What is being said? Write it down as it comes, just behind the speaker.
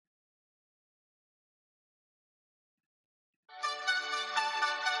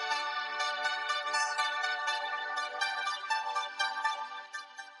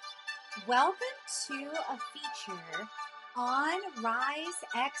Welcome to a feature on Rise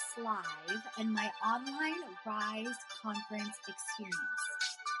X Live and my online Rise conference experience.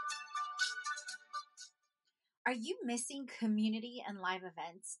 Are you missing community and live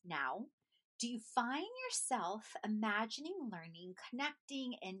events now? Do you find yourself imagining, learning,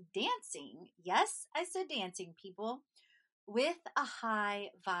 connecting, and dancing? Yes, I said dancing, people, with a high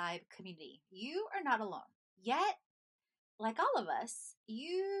vibe community. You are not alone. Yet, like all of us,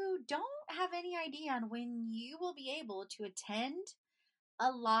 you don't have any idea on when you will be able to attend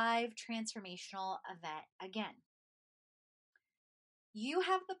a live transformational event again. You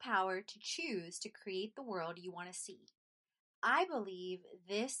have the power to choose to create the world you want to see. I believe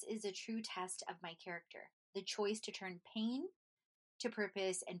this is a true test of my character, the choice to turn pain to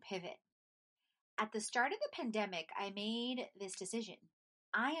purpose and pivot. At the start of the pandemic, I made this decision.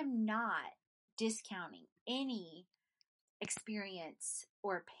 I am not discounting any experience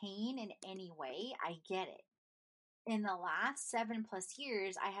or pain in any way. I get it. In the last 7+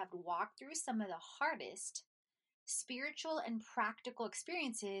 years, I have walked through some of the hardest spiritual and practical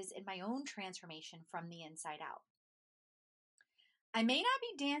experiences in my own transformation from the inside out. I may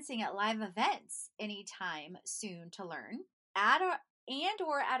not be dancing at live events anytime soon to learn, at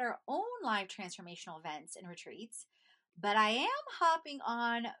our own live transformational events and retreats, but I am hopping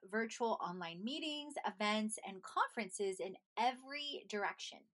on virtual online meetings, events, and conferences in every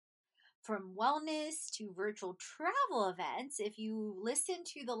direction. From wellness to virtual travel events. If you listen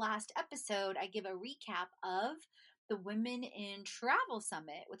to the last episode, I give a recap of the Women in Travel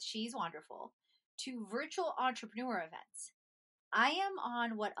Summit with She's Wonderful, to virtual entrepreneur events. I am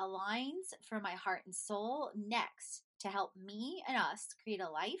on what aligns for my heart and soul next to help me and us create a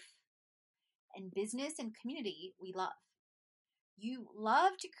life and business and community we love. You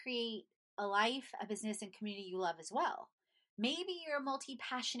love to create a life, a business, and community you love as well. Maybe you're a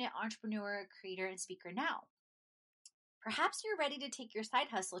multi-passionate entrepreneur, creator, and speaker now. Perhaps you're ready to take your side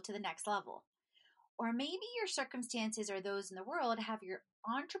hustle to the next level. Or maybe your circumstances or those in the world have your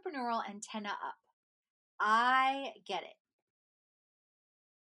entrepreneurial antenna up. I get it.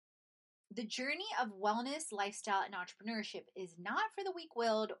 The journey of wellness, lifestyle, and entrepreneurship is not for the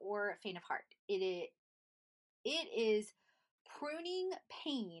weak-willed or faint of heart. It is pruning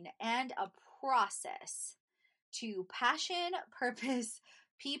pain and a process to passion, purpose,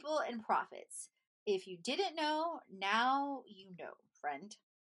 people, and profits. If you didn't know, now you know, friend.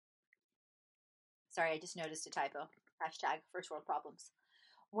 Sorry, I just noticed a typo. Hashtag first world problems.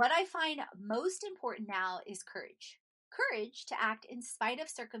 What I find most important now is courage. Courage to act in spite of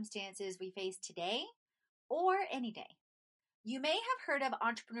circumstances we face today or any day. You may have heard of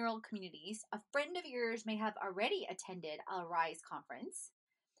entrepreneurial communities. A friend of yours may have already attended a Rise conference.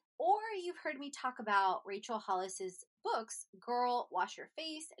 Or you've heard me talk about Rachel Hollis's books, Girl, Wash Your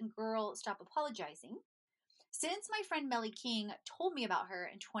Face, and Girl, Stop Apologizing, since my friend Melly King told me about her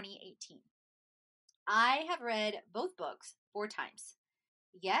in 2018. I have read both books 4 times.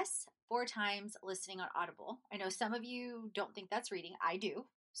 Yes, 4 times listening on Audible. I know some of you don't think that's reading. I do,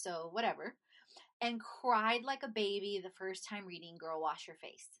 so whatever. And cried like a baby the first time reading Girl, Wash Your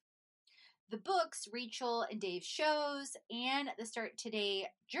Face. The books, Rachel and Dave's shows, and the Start Today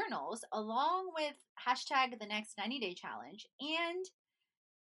journals, along with hashtag the next 90-day challenge. And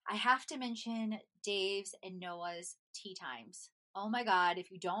I have to mention Dave's and Noah's tea times. Oh my God, if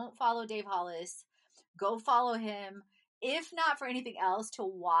you don't follow Dave Hollis, go follow him. If not for anything else, to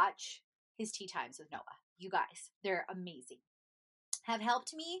watch his tea times with Noah. You guys, they're amazing. Have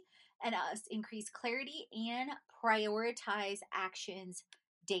helped me and us increase clarity and prioritize actions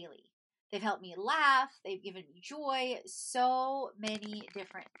daily. They've helped me laugh. They've given me joy. So many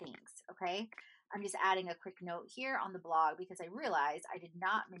different things. Okay. I'm just adding a quick note here on the blog because I realized I did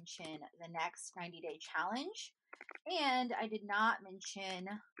not mention the next 90-day challenge and I did not mention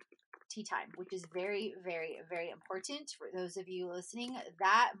tea time, which is very, very, very important for those of you listening.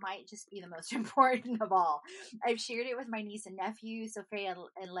 That might just be the most important of all. I've shared it with my niece and nephew, Sophia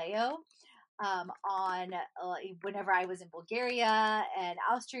and Leo, on whenever I was in Bulgaria and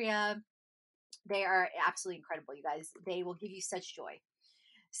Austria. They are absolutely incredible, you guys. They will give you such joy.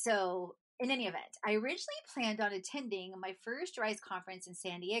 So in any event, I originally planned on attending my first Rise conference in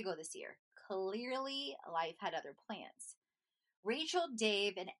San Diego this year. Clearly, life had other plans. Rachel,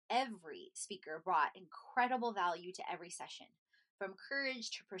 Dave, and every speaker brought incredible value to every session. From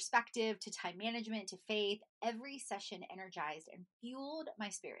courage to perspective to time management to faith, every session energized and fueled my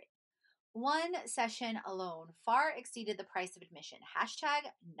spirit. One session alone far exceeded the price of admission.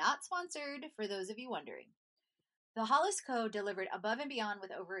 Hashtag not sponsored for those of you wondering. The Hollis Co. delivered above and beyond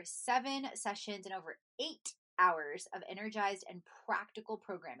with over 7 sessions and over 8 hours of energized and practical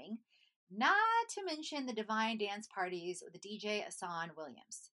programming, not to mention the divine dance parties with the DJ Asan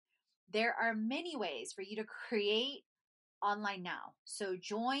Williams. There are many ways for you to create online now. So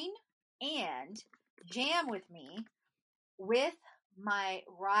join and jam with me with my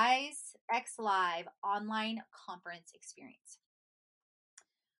Rise X Live online conference experience.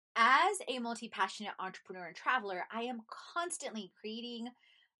 As a multi-passionate entrepreneur and traveler, I am constantly creating,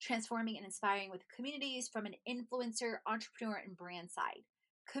 transforming, and inspiring with communities from an influencer, entrepreneur, and brand side.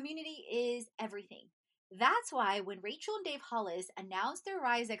 Community is everything. That's why when Rachel and Dave Hollis announced their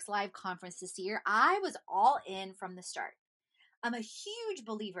Rise X Live conference this year, I was all in from the start. I'm a huge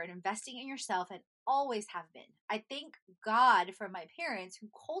believer in investing in yourself and always have been. I thank God for my parents who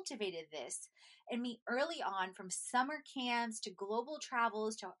cultivated this in me early on, from summer camps to global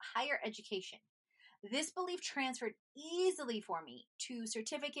travels to higher education. This belief transferred easily for me to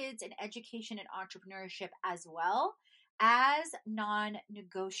certificates in education and entrepreneurship, as well as non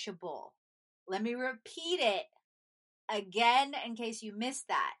negotiable. Let me repeat it again in case you missed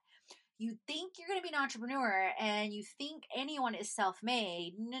that. You think you're going to be an entrepreneur and you think anyone is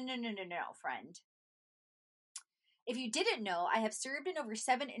self-made. No, friend. If you didn't know, I have served in over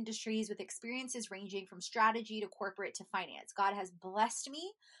 7 industries with experiences ranging from strategy to corporate to finance. God has blessed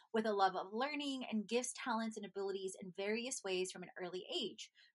me with a love of learning and gifts, talents, and abilities in various ways from an early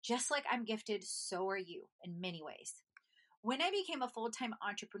age. Just like I'm gifted, so are you in many ways. When I became a full-time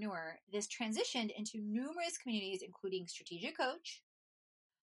entrepreneur, this transitioned into numerous communities, including Strategic Coach,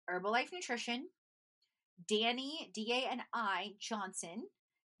 Herbalife Nutrition, Danny, D-A-N-I, Johnson,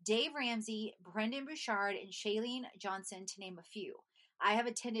 Dave Ramsey, Brendan Bouchard, and Shailene Johnson, to name a few. I have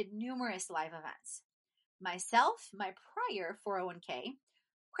attended numerous live events. Myself, my prior 401k,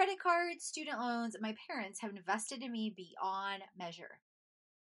 credit cards, student loans, and my parents have invested in me beyond measure.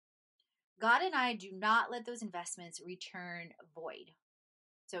 God and I do not let those investments return void.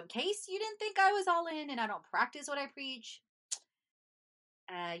 So in case you didn't think I was all in and I don't practice what I preach,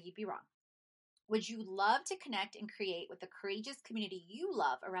 you'd be wrong. Would you love to connect and create with the courageous community you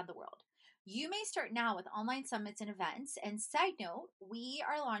love around the world? You may start now with online summits and events. And side note, we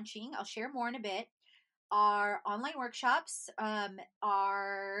are launching, I'll share more in a bit, our online workshops,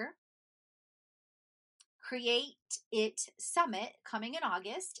 our Create It Summit coming in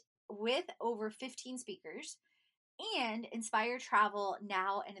August with over 15 speakers, and Inspire Travel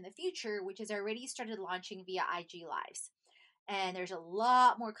Now and in the Future, which has already started launching via IG Lives. And there's a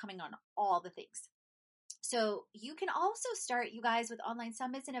lot more coming on all the things. So you can also start, you guys, with online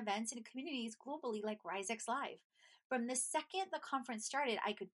summits and events in communities globally like RiseX Live. From the second the conference started,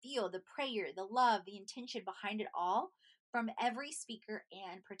 I could feel the prayer, the love, the intention behind it all from every speaker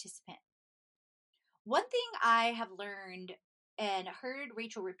and participant. One thing I have learned and heard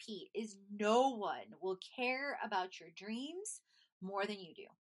Rachel repeat is no one will care about your dreams more than you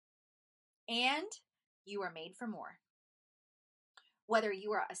do. And you are made for more. Whether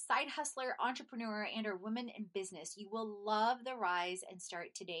you are a side hustler, entrepreneur, and or woman in business, you will love the Rise and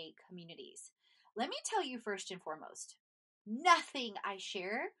Start Today communities. Let me tell you first and foremost, nothing I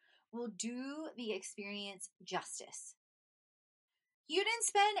share will do the experience justice. You didn't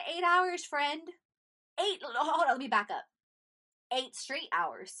spend 8 hours, friend. Hold on, let me back up. 8 straight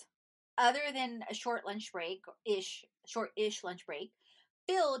hours, other than a short-ish lunch break,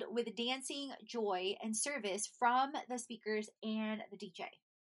 filled with dancing, joy, and service from the speakers and the DJ.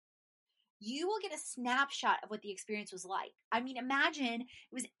 You will get a snapshot of what the experience was like. I mean, imagine it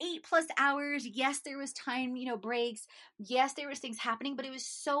was 8+ hours. Yes, there was time, breaks. Yes, there was things happening, but it was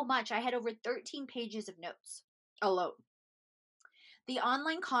so much. I had over 13 pages of notes alone. The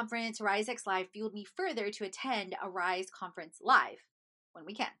online conference RiseX Live fueled me further to attend a Rise conference live when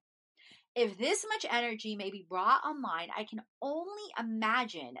we can. If this much energy may be brought online, I can only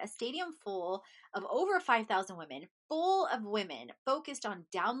imagine a stadium full of over 5,000 women, full of women focused on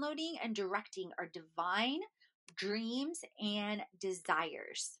downloading and directing our divine dreams and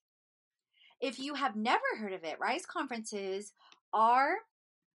desires. If you have never heard of it, Rise conferences are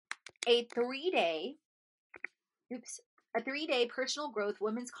a 3-day personal growth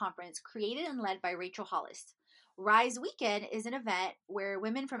women's conference created and led by Rachel Hollis. Rise Weekend is an event where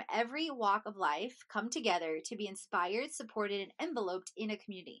women from every walk of life come together to be inspired, supported, and enveloped in a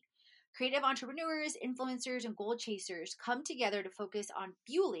community. Creative entrepreneurs, influencers, and goal chasers come together to focus on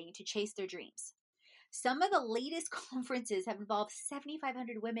fueling to chase their dreams. Some of the latest conferences have involved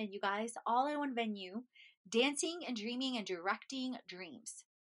 7,500 women, you guys, all in one venue, dancing and dreaming and directing dreams.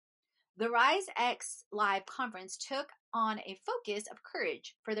 The Rise X Live conference took on a focus of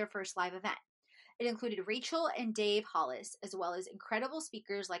courage for their first live event. It included Rachel and Dave Hollis, as well as incredible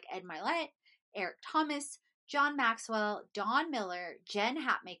speakers like Ed Mylett, Eric Thomas, John Maxwell, Dawn Miller, Jen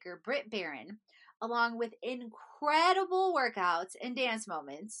Hatmaker, Britt Barron, along with incredible workouts and dance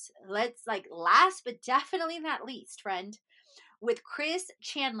moments. Last but definitely not least, friend, with Chris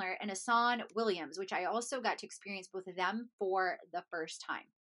Chandler and Asan Williams, which I also got to experience both of them for the first time.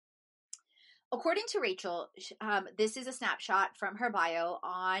 According to Rachel, this is a snapshot from her bio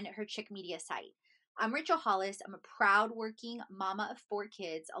on her Chick Media site. I'm Rachel Hollis. I'm a proud working mama of 4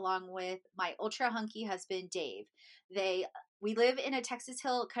 kids, along with my ultra hunky husband, Dave. We live in a Texas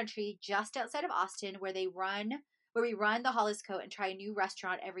Hill country just outside of Austin, where we run the Hollis Coat and try a new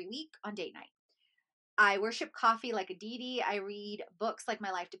restaurant every week on date night. I worship coffee like a deity. I read books like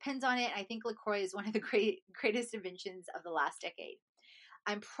my life depends on it. And I think LaCroix is one of the greatest inventions of the last decade.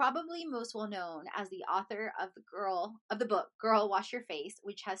 I'm probably most well known as the author of the book Girl Wash Your Face,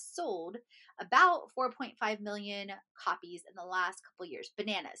 which has sold about 4.5 million copies in the last couple years.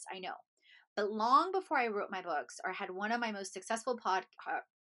 Bananas, I know. But long before I wrote my books or had one of the most successful podcasts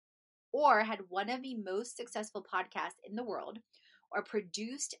in the world, or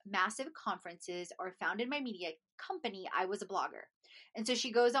produced massive conferences, or founded my media company, I was a blogger. And so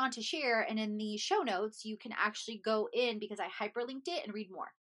she goes on to share, and in the show notes, you can actually go in because I hyperlinked it and read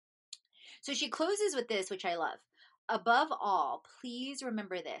more. So she closes with this, which I love. Above all, please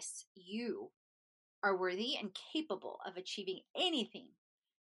remember this. You are worthy and capable of achieving anything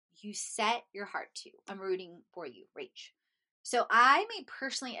you set your heart to. I'm rooting for you, Rach. So I may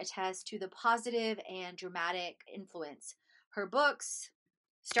personally attest to the positive and dramatic influence her books,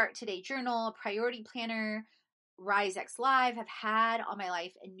 Start Today Journal, Priority Planner, Rise X Live have had on my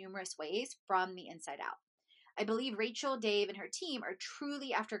life in numerous ways from the inside out. I believe Rachel, Dave, and her team are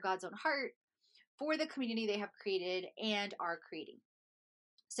truly after God's own heart for the community they have created and are creating.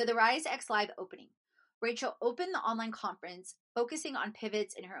 So the Rise X Live opening. Rachel opened the online conference focusing on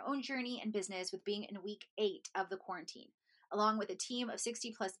pivots in her own journey and business with being in week 8 of the quarantine, along with a team of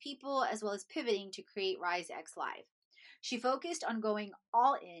 60 plus people, as well as pivoting to create Rise X Live. She focused on going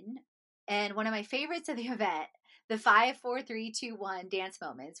all in, and one of my favorites of the event, the 5, 4, 3, 2, 1 dance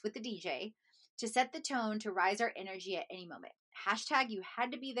moments with the DJ to set the tone to rise our energy at any moment. Hashtag you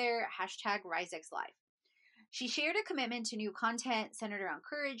had to be there, hashtag RiseX Live. She shared a commitment to new content centered around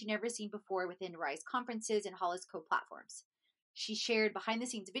courage never seen before within Rise conferences and Hollis Co platforms. She shared behind the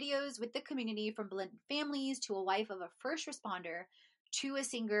scenes videos with the community, from blended families to a wife of a first responder to a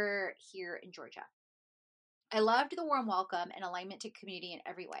singer here in Georgia. I loved the warm welcome and alignment to community in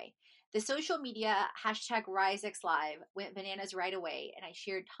every way. The social media hashtag RiseXLive went bananas right away, and I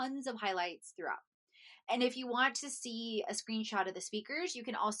shared tons of highlights throughout. And if you want to see a screenshot of the speakers, you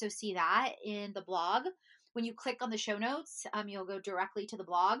can also see that in the blog. When you click on the show notes, you'll go directly to the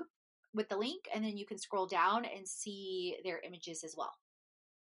blog with the link, and then you can scroll down and see their images as well.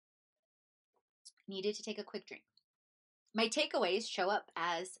 Needed to take a quick drink. My takeaways show up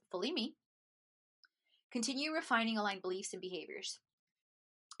as fully me. Continue refining aligned beliefs and behaviors.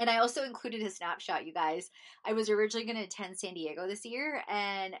 And I also included a snapshot, you guys. I was originally going to attend San Diego this year,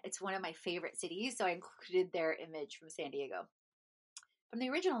 and it's one of my favorite cities, so I included their image from San Diego. From the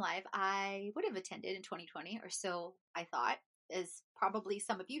original live, I would have attended in 2020, or so I thought, as probably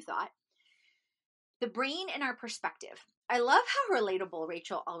some of you thought. The brain and our perspective. I love how relatable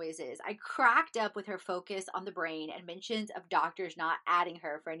Rachel always is. I cracked up with her focus on the brain and mentions of doctors not adding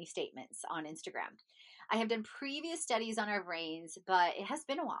her for any statements on Instagram. I have done previous studies on our brains, but it has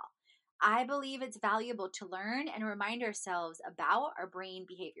been a while. I believe it's valuable to learn and remind ourselves about our brain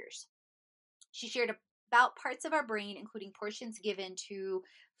behaviors. She shared about parts of our brain, including portions given to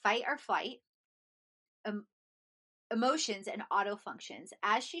fight or flight, emotions, and auto functions.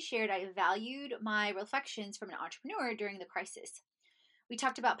 As she shared, I valued my reflections from an entrepreneur during the crisis. We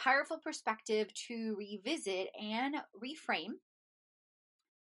talked about powerful perspective to revisit and reframe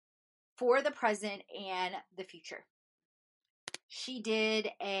for the present and the future. She did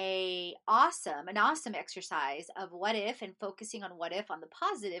an awesome exercise of what if, and focusing on what if on the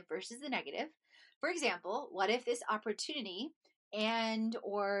positive versus the negative. For example, what if this opportunity and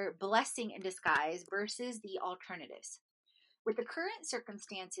or blessing in disguise versus the alternatives. With the current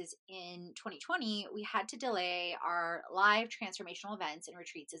circumstances in 2020, we had to delay our live transformational events and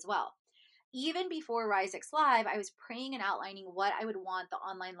retreats as well. Even before Rise X Live, I was praying and outlining what I would want the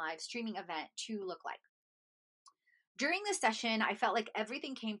online live streaming event to look like. During this session, I felt like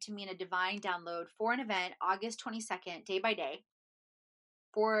everything came to me in a divine download for an event August 22nd, day by day,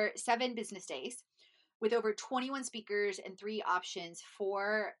 for 7 business days, with over 21 speakers and 3 options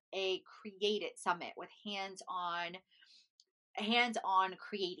for a Create It Summit with hands-on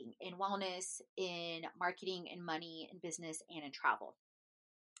creating in wellness, in marketing, in money, in business, and in travel.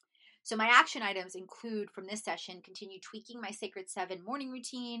 So my action items include from this session, continue tweaking my Sacred 7 morning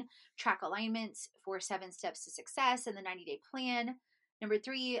routine, track alignments for 7 steps to success and the 90-day plan. Number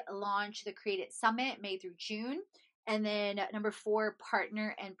 3, launch the Create It Summit May through June. And then number 4,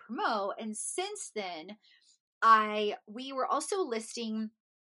 partner and promote. And since then, we were also listing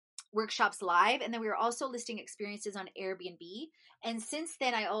workshops live, and then we were also listing experiences on Airbnb. And since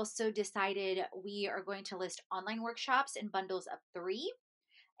then, I also decided we are going to list online workshops in bundles of 3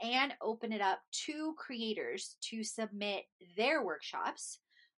 and open it up to creators to submit their workshops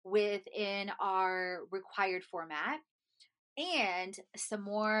within our required format. And some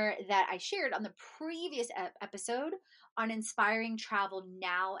more that I shared on the previous episode on inspiring travel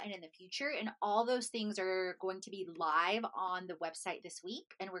now and in the future. And all those things are going to be live on the website this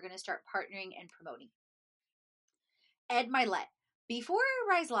week. And we're going to start partnering and promoting. Ed Milet. Before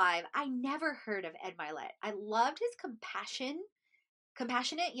Rise Live, I never heard of Ed Milet. I loved his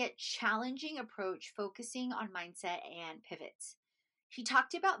compassionate yet challenging approach, focusing on mindset and pivots. He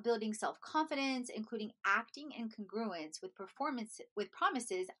talked about building self-confidence, including acting in congruence with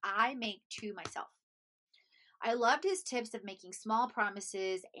promises I make to myself. I loved his tips of making small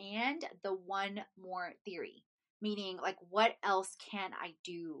promises and the one more theory, meaning like what else can I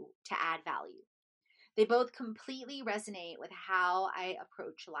do to add value? They both completely resonate with how I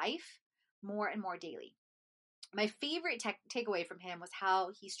approach life more and more daily. My favorite takeaway from him was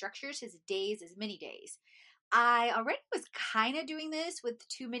how he structures his days as mini days. I already was kind of doing this with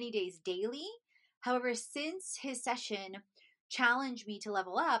too many days daily. However, since his session challenged me to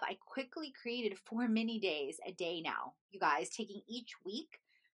level up, I quickly created 4 mini days a day now, you guys, taking each week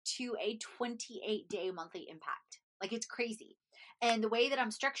to a 28-day monthly impact. Like, it's crazy. And the way that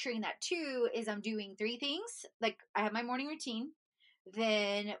I'm structuring that too is I'm doing 3 things. Like, I have my morning routine.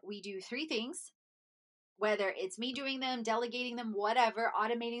 Then we do 3 things, whether it's me doing them, delegating them, whatever,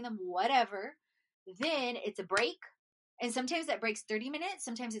 automating them, whatever. Then it's a break. And sometimes that break's 30 minutes,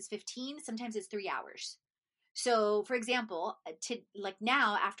 sometimes it's 15, sometimes it's 3 hours. So, for example,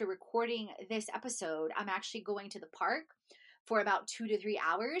 now after recording this episode, I'm actually going to the park for about 2 to 3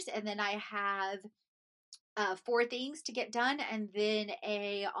 hours, and then I have 4 things to get done, and then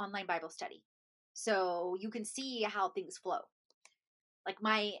a online Bible study. So you can see how things flow. Like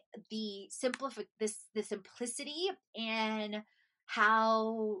the simplicity and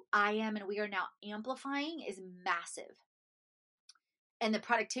how I am and we are now amplifying is massive. And the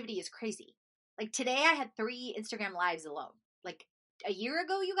productivity is crazy. Like today I had 3 Instagram lives alone. Like a year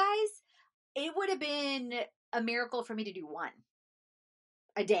ago, you guys, it would have been a miracle for me to do 1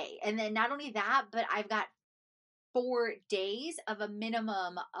 a day. And then not only that, but I've got 4 days of a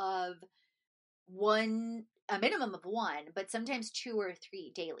minimum of 1, but sometimes 2 or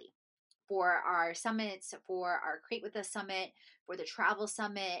 3 daily for our summits, for our Create With Us Summit, for the Travel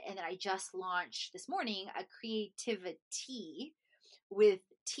Summit. And then I just launched this morning a Creativity with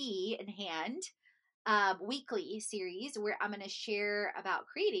Tea in Hand weekly series where I'm going to share about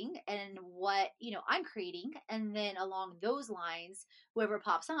creating and what, I'm creating. And then along those lines, whoever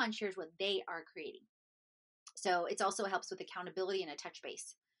pops on shares what they are creating. So it also helps with accountability and a touch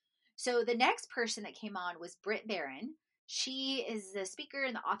base. So the next person that came on was Britt Barron. She is the speaker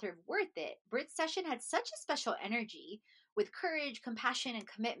and the author of Worth It. Britt's session had such a special energy with courage, compassion, and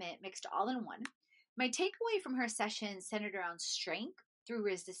commitment mixed all in one. My takeaway from her session centered around strength through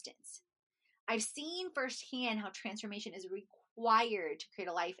resistance. I've seen firsthand how transformation is required to create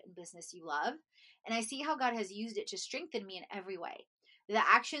a life and business you love, and I see how God has used it to strengthen me in every way. The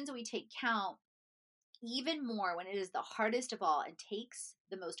actions we take count even more when it is the hardest of all and takes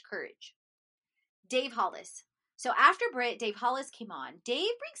the most courage. Dave Hollis. So after Britt, Dave Hollis came on.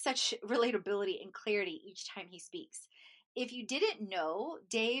 Dave brings such relatability and clarity each time he speaks. If you didn't know,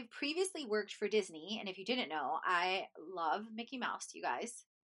 Dave previously worked for Disney. And if you didn't know, I love Mickey Mouse, you guys.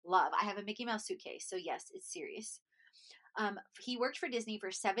 Love. I have a Mickey Mouse suitcase. So yes, it's serious. He worked for Disney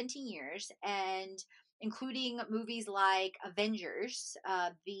for 17 years and including movies like Avengers,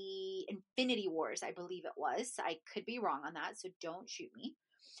 the Infinity Wars, I believe it was. I could be wrong on that, so don't shoot me.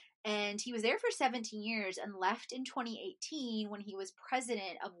 And he was there for 17 years and left in 2018 when he was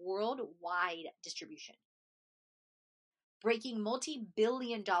president of worldwide distribution, breaking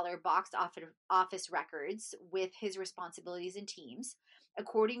multi-billion-dollar box office records with his responsibilities and teams,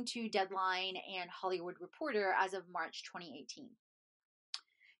 according to Deadline and Hollywood Reporter as of March 2018.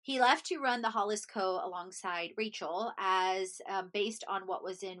 He left to run the Hollis Co. alongside Rachel as based on what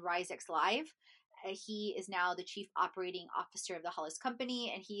was in RiseX Live. He is now the chief operating officer of the Hollis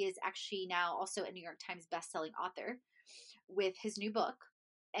Company, and he is actually now also a New York Times bestselling author with his new book.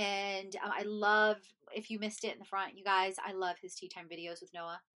 And I love, if you missed it in the front, you guys, I love his tea time videos with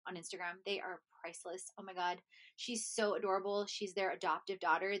Noah. on Instagram. They are priceless. Oh my God. She's so adorable. She's their adoptive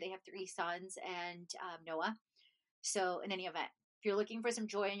daughter. They have 3 sons and Noah. So in any event, if you're looking for some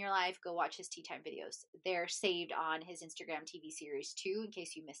joy in your life, go watch his tea time videos. They're saved on his Instagram TV series too, in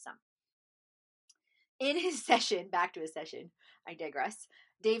case you missed some. In his session, back to his session, I digress.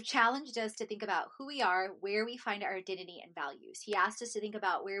 Dave challenged us to think about who we are, where we find our identity and values. He asked us to think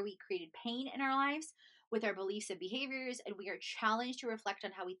about where we created pain in our lives with our beliefs and behaviors, and we are challenged to reflect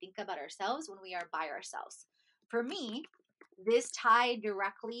on how we think about ourselves when we are by ourselves. For me, this tied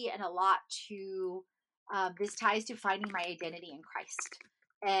directly and a lot to this ties to finding my identity in Christ.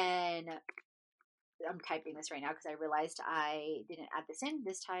 And I'm typing this right now because I realized I didn't add this in.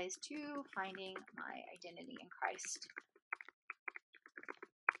 This ties to finding my identity in Christ.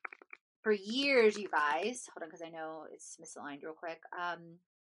 For years, you guys, hold on because I know it's misaligned real quick.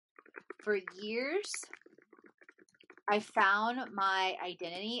 For years, I found my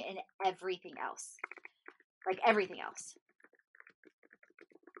identity in everything else. Like everything else.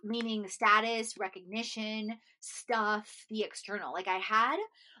 Meaning status, recognition, stuff, the external.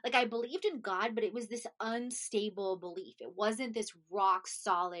 I believed in God, but it was this unstable belief. It wasn't this rock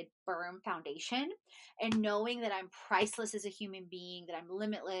solid, firm foundation. And knowing that I'm priceless as a human being, that I'm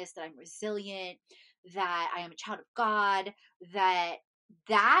limitless, that I'm resilient, that I am a child of God, that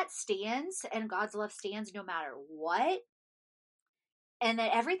stands and God's love stands no matter what. And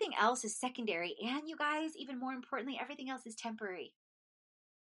that everything else is secondary. And you guys, even more importantly, everything else is temporary.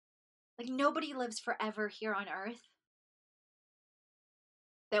 Like nobody lives forever here on earth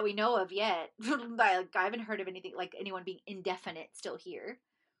that we know of yet. I haven't heard of anything like anyone being indefinite still here.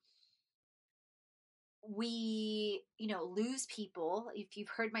 We, lose people. If you've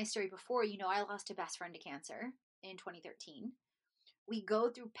heard my story before, I lost a best friend to cancer in 2013. We go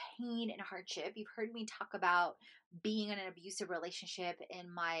through pain and hardship. You've heard me talk about being in an abusive relationship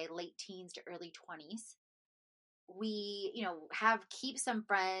in my late teens to early 20s. We, keep some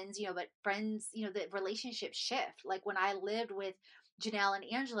friends, but friends, the relationships shift. Like when I lived with Janelle and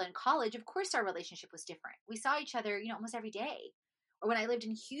Angela in college, of course our relationship was different. We saw each other, almost every day. Or when I lived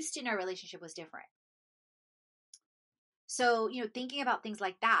in Houston, our relationship was different. So, thinking about things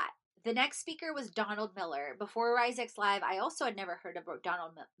like that. The next speaker was Donald Miller. Before RiseX Live, I also had never heard of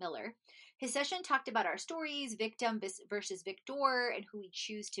Donald Miller. His session talked about our stories, victim versus victor, and who we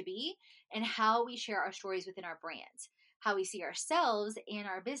choose to be, and how we share our stories within our brands. How we see ourselves and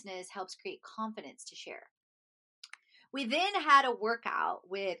our business helps create confidence to share. We then had a workout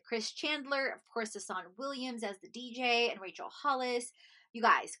with Chris Chandler, of course, Hassan Williams as the DJ, and Rachel Hollis. You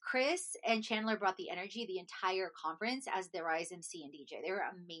guys, Chris and Chandler brought the energy the entire conference as the Rise MC and DJ. They were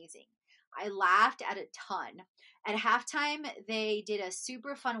amazing. I laughed at a ton. At halftime, they did a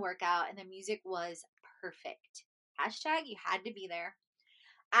super fun workout and the music was perfect. Hashtag, you had to be there.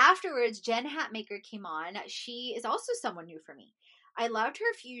 Afterwards, Jen Hatmaker came on. She is also someone new for me. I loved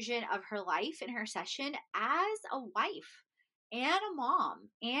her fusion of her life in her session as a wife and a mom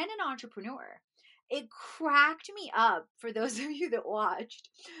and an entrepreneur. It cracked me up, for those of you that watched,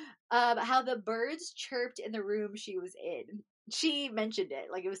 how the birds chirped in the room she was in. She mentioned it,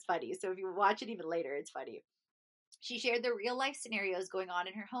 like it was funny. So if you watch it even later, it's funny. She shared the real life scenarios going on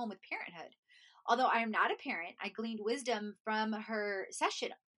in her home with parenthood. Although I am not a parent, I gleaned wisdom from her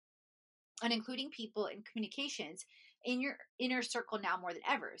session on including people in communications in your inner circle now more than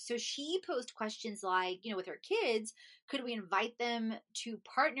ever. So she posed questions like, with her kids, could we invite them to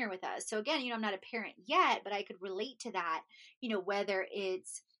partner with us? So again, I'm not a parent yet, but I could relate to that, whether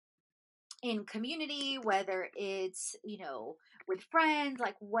it's in community, whether it's, with friends,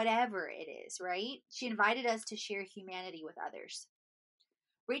 like whatever it is, right? She invited us to share humanity with others.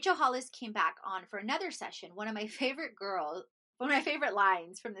 Rachel Hollis came back on for another session. One of my favorite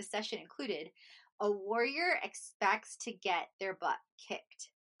lines from the session included, a warrior expects to get their butt kicked.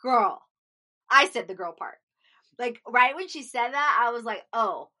 Girl. I said the girl part. Like, right when she said that, I was like,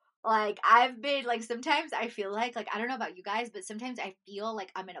 oh, like, I've been, like, sometimes I feel like, I don't know about you guys, but sometimes I feel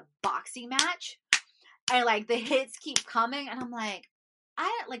like I'm in a boxing match and, like, the hits keep coming and I'm like,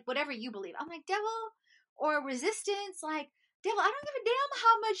 whatever you believe. I'm like, devil or resistance, like, devil, I don't give a damn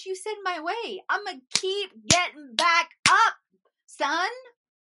how much you send my way. I'm going to keep getting back up, son.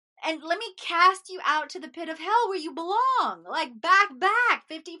 And let me cast you out to the pit of hell where you belong. Like, back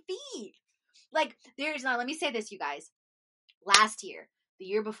 50 feet. Like, let me say this, you guys. Last year, the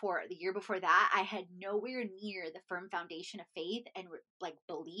year before that, I had nowhere near the firm foundation of faith and, like,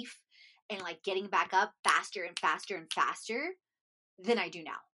 belief and, like, getting back up faster and faster and faster than I do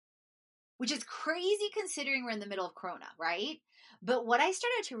now. Which is crazy considering we're in the middle of Corona, right? But what I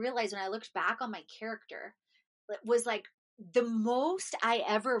started to realize when I looked back on my character was like the most I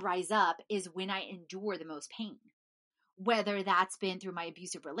ever rise up is when I endure the most pain. Whether that's been through my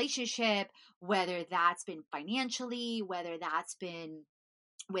abusive relationship, whether that's been financially, whether that's been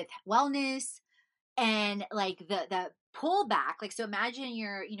with wellness, and like the pullback. Like, so imagine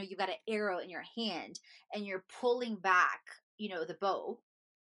you've got an arrow in your hand and you're pulling back, the bow.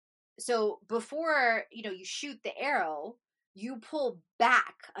 So before, you shoot the arrow, you pull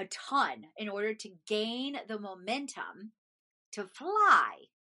back a ton in order to gain the momentum to fly.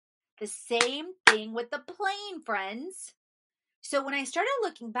 The same thing with the plane, friends. So when I started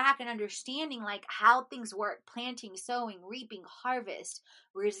looking back and understanding like how things work, planting, sowing, reaping, harvest,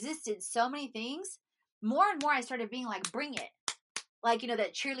 resisted so many things, more and more I started being like, bring it. Like,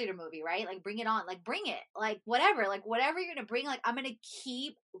 that cheerleader movie, right? Like, bring it on. Like, bring it. Like, whatever you're going to bring, like, I'm going to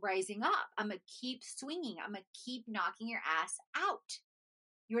keep rising up. I'm going to keep swinging. I'm going to keep knocking your ass out.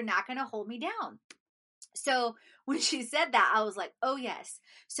 You're not going to hold me down. So when she said that, I was like, oh, yes.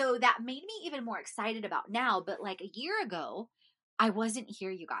 So that made me even more excited about now. But like a year ago, I wasn't here,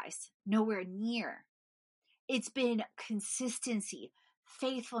 you guys. Nowhere near. It's been consistency,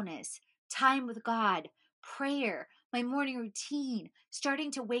 faithfulness, time with God, prayer, my morning routine,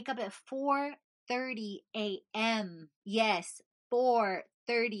 starting to wake up at 4:30 a.m. Yes,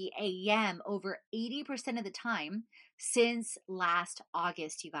 4:30 a.m. over 80% of the time since last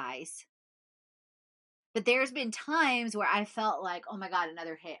August, you guys. But there's been times where I felt like, oh my God,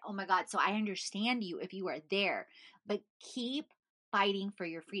 another hit. Oh my God. So I understand you if you are there, but keep fighting for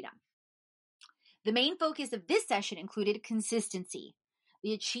your freedom. The main focus of this session included consistency,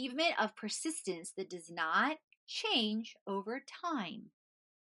 the achievement of persistence that does not change over time.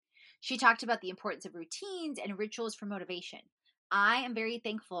 She talked about the importance of routines and rituals for motivation. I am very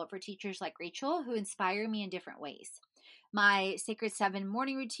thankful for teachers like Rachel who inspire me in different ways. My Sacred 7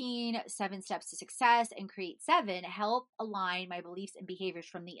 morning routine, 7 steps to success, and Create 7 help align my beliefs and behaviors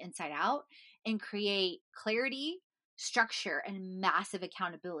from the inside out and create clarity, structure, and massive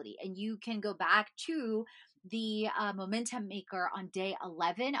accountability. And you can go back to the Momentum Maker on day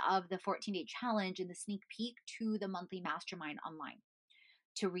 11 of the 14-day challenge and the sneak peek to the monthly mastermind online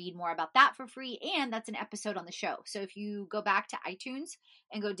to read more about that for free. And that's an episode on the show. So if you go back to iTunes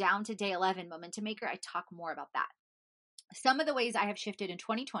and go down to day 11, Momentum Maker, I talk more about that. Some of the ways I have shifted in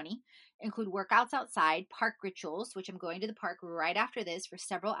 2020 include workouts outside, park rituals, which I'm going to the park right after this for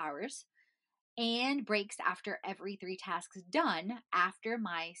several hours, and breaks after every 3 tasks done after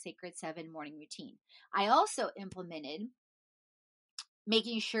my Sacred 7 morning routine. I also implemented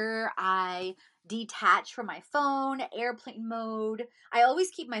making sure I detach from my phone, airplane mode. I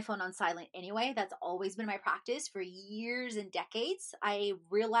always keep my phone on silent anyway. That's always been my practice for years and decades. I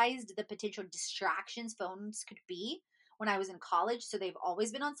realized the potential distractions phones could be when I was in college. So they've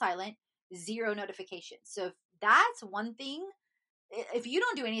always been on silent, 0 notifications. So if that's one thing, if you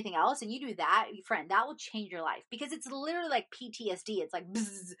don't do anything else and you do that, friend, that will change your life because it's literally like PTSD. It's like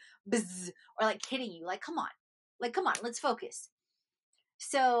bzz, bzz, or like hitting you. Like, come on, let's focus.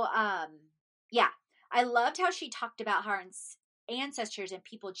 So, yeah, I loved how she talked about her ancestors and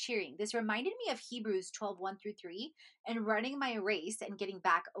people cheering. This reminded me of Hebrews 12:1-3 and running my race and getting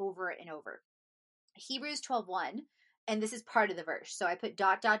back over and over. Hebrews 12:1, and this is part of the verse. So I put ...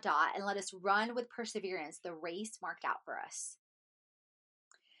 and let us run with perseverance the race marked out for us.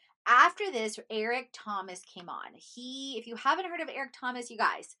 After this, Eric Thomas came on. If you haven't heard of Eric Thomas, you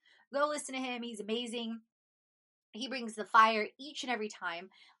guys, go listen to him. He's amazing. He brings the fire each and every time.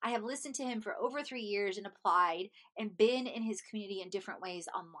 I have listened to him for over 3 years and applied and been in his community in different ways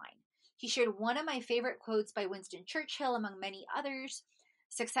online. He shared one of my favorite quotes by Winston Churchill, among many others.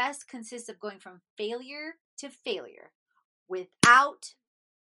 Success consists of going from failure to failure without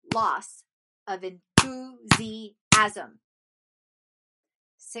loss of enthusiasm.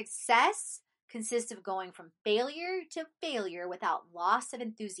 Success consists of going from failure to failure without loss of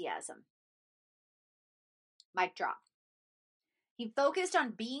enthusiasm. Mic drop. He focused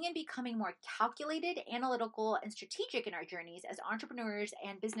on being and becoming more calculated, analytical, and strategic in our journeys as entrepreneurs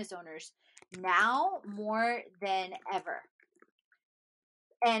and business owners, now more than ever.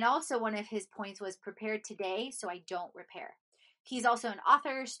 And also one of his points was prepare today so I don't repair. He's also an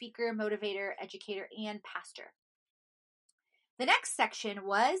author, speaker, motivator, educator, and pastor. The next section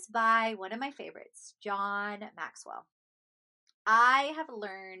was by one of my favorites, John Maxwell. I have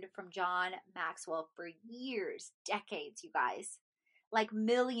learned from John Maxwell for years, decades, you guys. Like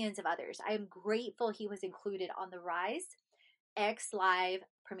millions of others, I am grateful he was included on the Rise X Live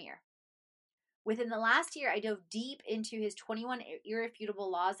premiere. Within the last year, I dove deep into his 21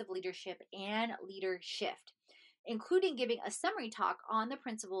 irrefutable laws of leadership and leader shift, including giving a summary talk on the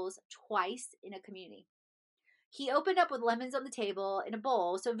principles twice in a community. He opened up with lemons on the table in a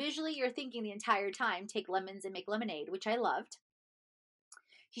bowl, so visually you're thinking the entire time, take lemons and make lemonade, which I loved.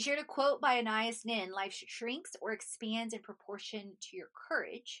 He shared a quote by Anais Nin, life shrinks or expands in proportion to your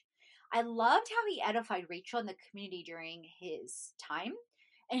courage. I loved how he edified Rachel and the community during his time,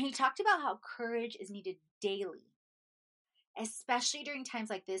 and he talked about how courage is needed daily, especially during times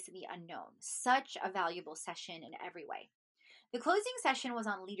like this in the unknown. Such a valuable session in every way. The closing session was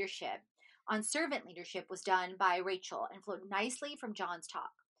on leadership. On servant leadership was done by Rachel and flowed nicely from John's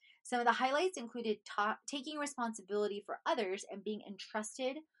talk. Some of the highlights included taking responsibility for others and being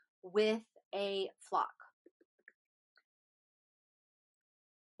entrusted with a flock.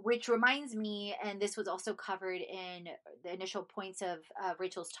 Which reminds me, and this was also covered in the initial points of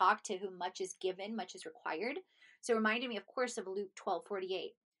Rachel's talk, to whom much is given, much is required. So it reminded me, of course, of Luke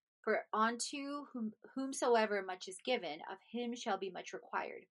 12:48. For unto whomsoever much is given, of him shall be much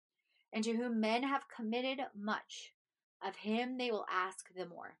required. And to whom men have committed much, of him they will ask the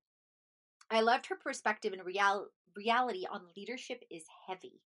more. I loved her perspective, and reality on leadership is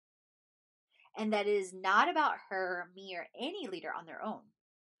heavy. And that is not about her, me, or any leader on their own.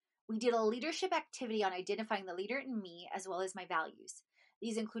 We did a leadership activity on identifying the leader in me as well as my values.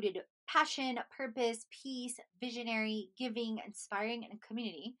 These included passion, purpose, peace, visionary, giving, inspiring, and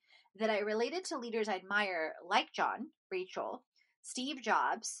community that I related to leaders I admire like John, Rachel, Steve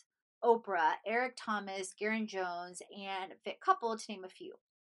Jobs, Oprah, Eric Thomas, Garen Jones, and Fit Couple, to name a few.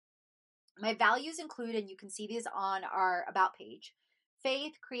 My values include, and you can see these on our About page,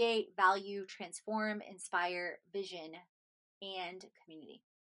 faith, create, value, transform, inspire, vision, and community.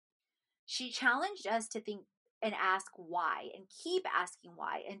 She challenged us to think and ask why, and keep asking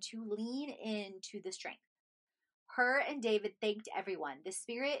why, and to lean into the strength. Her and David thanked everyone. The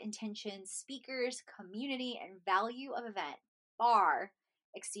spirit, intention, speakers, community, and value of event far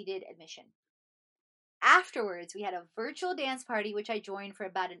exceeded admission. Afterwards, we had a virtual dance party, which I joined for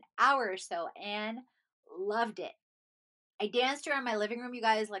about an hour or so and loved it. I danced around my living room, you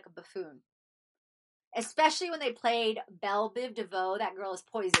guys, like a buffoon. Especially when they played Belle Biv DeVoe, That Girl is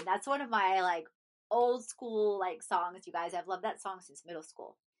Poison. That's one of my old school songs, you guys. I've loved that song since middle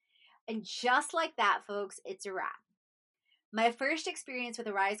school. And just like that, folks, it's a wrap. My first experience with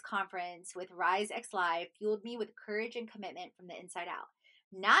the Rise conference with Rise X Live fueled me with courage and commitment from the inside out.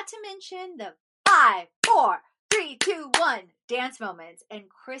 Not to mention the 5, 4, 3, 2, 1 dance moments and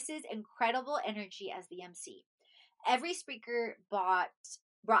Chris's incredible energy as the MC. Every speaker brought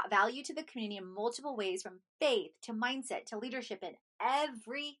value to the community in multiple ways, from faith to mindset to leadership and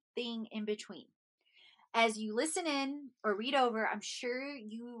everything in between. As you listen in or read over, I'm sure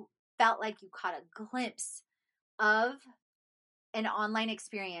you felt like you caught a glimpse of an online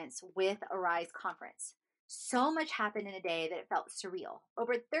experience with a Rise conference. So much happened in a day that it felt surreal.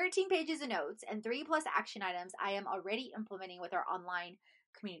 Over 13 pages of notes and 3+ action items I am already implementing with our online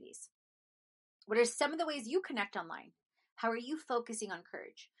communities. What are some of the ways you connect online? How are you focusing on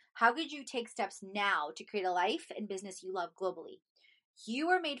courage? How could you take steps now to create a life and business you love globally? You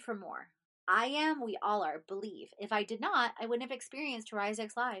are made for more. I am, we all are, believe. If I did not, I wouldn't have experienced Rise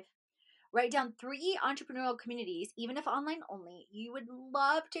X Live. Write down 3 entrepreneurial communities, even if online only, you would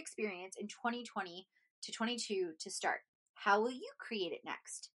love to experience in 2020 to 22 to start. How will you create it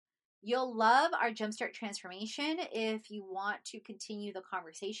next? You'll love our Jumpstart Transformation if you want to continue the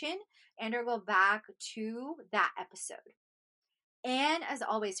conversation and or go back to that episode. And as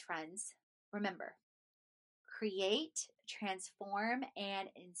always, friends, remember, create, transform, and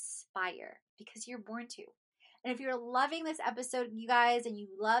inspire because you're born to. And if you're loving this episode, you guys, and you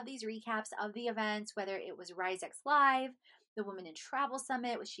love these recaps of the events, whether it was Rise X Live, the Women in Travel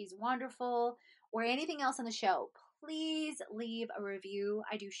Summit with She's Wonderful, or anything else on the show, please leave a review.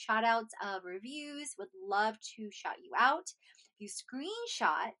 I do shout outs of reviews, would love to shout you out. If you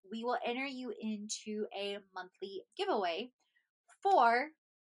screenshot, we will enter you into a monthly giveaway for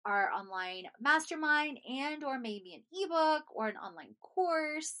our online mastermind and or maybe an ebook or an online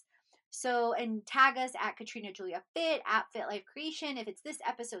course. So, and tag us at Katrina Julia Fit, at Fit Life Creation. If it's this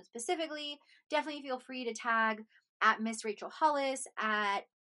episode specifically, definitely feel free to tag at Miss Rachel Hollis, at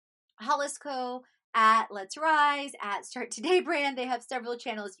Hollisco, at Let's Rise, at Start Today Brand. They have several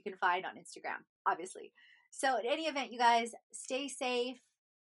channels you can find on Instagram, obviously. So in any event, you guys, stay safe.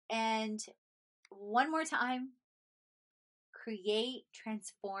 And one more time, create,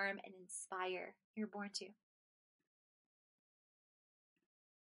 transform, and inspire. You're born to.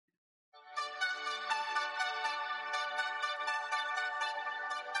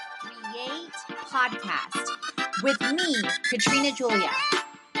 Create Podcast with me, Katrina Julia.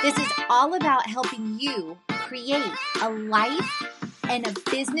 This is all about helping you create a life and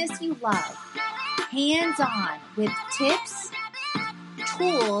a business you love hands-on with tips,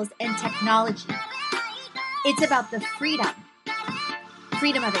 tools, and technology. It's about the freedom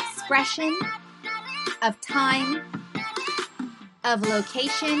of expression, of time, of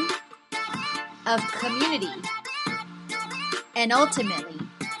location, of community, and ultimately,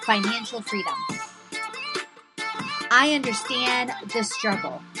 financial freedom. I understand the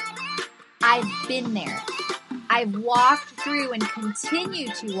struggle. I've been there. I've walked through and continue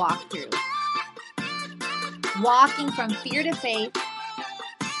to walk through. Walking from fear to faith,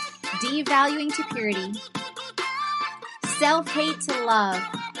 devaluing to purity, self-hate to love,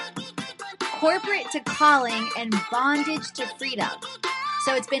 corporate to calling, and bondage to freedom.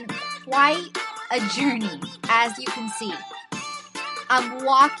 So it's been quite a journey, as you can see. I'm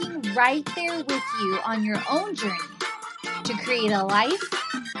walking right there with you on your own journey to create a life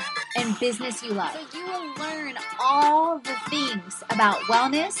and business you love. So you will learn all the things about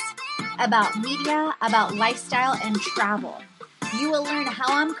wellness, about media, about lifestyle, and travel. You will learn how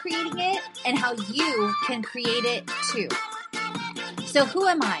I'm creating it and how you can create it too. So who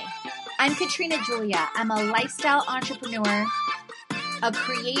am I? I'm Katrina Julia. I'm a lifestyle entrepreneur, a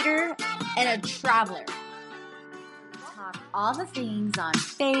creator, and a traveler. Talk all the things on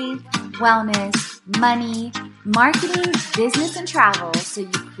faith, wellness, money, marketing, business, and travel so you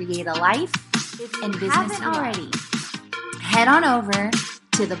create a life and business you haven't already. Head on over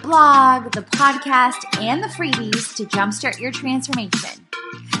to the blog, the podcast, and the freebies to jumpstart your transformation.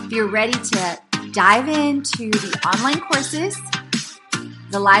 If you're ready to dive into the online courses,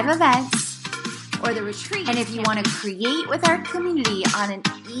 the live events, or the retreat, and if you want to create with our community on an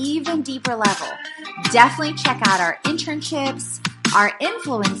even deeper level, definitely check out our internships, our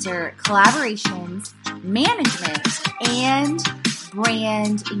influencer collaborations, management, and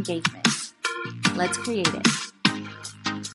brand engagement. Let's create it.